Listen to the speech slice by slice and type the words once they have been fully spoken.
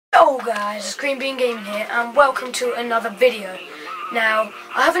Hello guys, it's Green Bean Gaming here and welcome to another video. Now,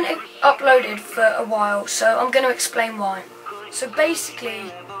 I haven't uploaded for a while, so I'm going to explain why. So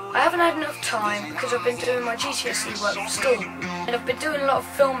basically, I haven't had enough time because I've been doing my GCSE work for school. And I've been doing a lot of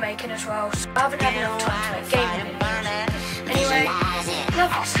filmmaking as well, so I haven't had enough time to make gaming videos. Anyway,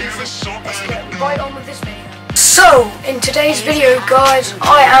 enough excuses, let's get right on with this video. So, in today's video guys,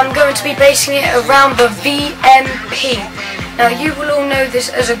 I am going to be basing it around the VMP. Now you will all know this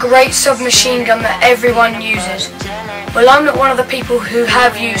as a great submachine gun that everyone uses. Well, I'm not one of the people who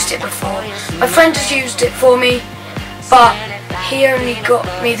have used it before. My friend has used it for me, but he only got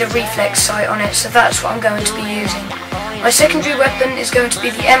me the reflex sight on it, so that's what I'm going to be using. My secondary weapon is going to be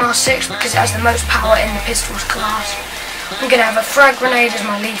the MR6 because it has the most power in the pistols class. I'm going to have a frag grenade as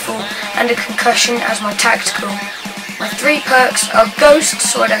my lethal and a concussion as my tactical. My 3 perks are Ghost,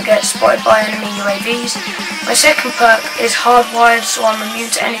 so I don't get spotted by enemy UAVs. My second perk is Hardwired, so I'm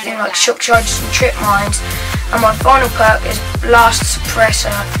immune to anything like shock charges and trip mines. And my final perk is Blast Suppressor,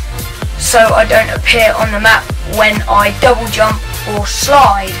 so I don't appear on the map when I double jump or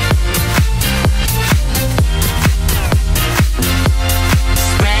slide.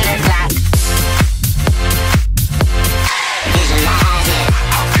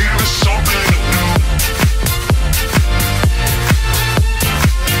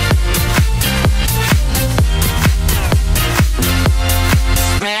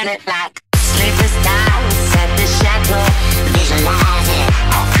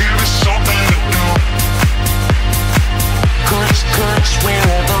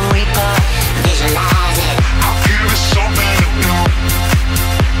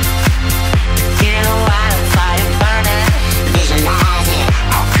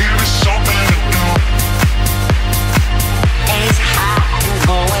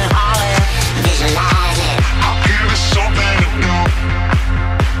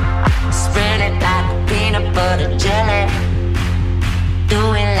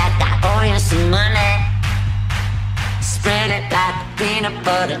 Peanut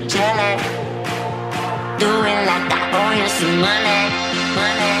butter jelly. Do it like I owe you some money,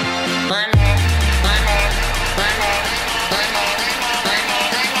 money, money, money, money, money.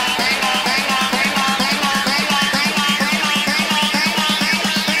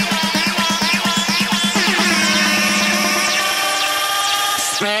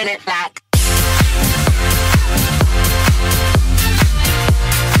 Spread it like.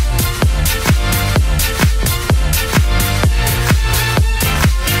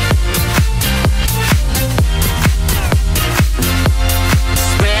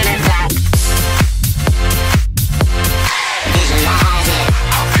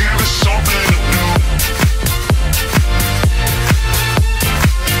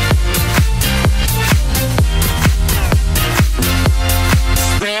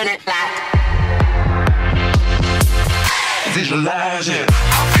 Visualize it.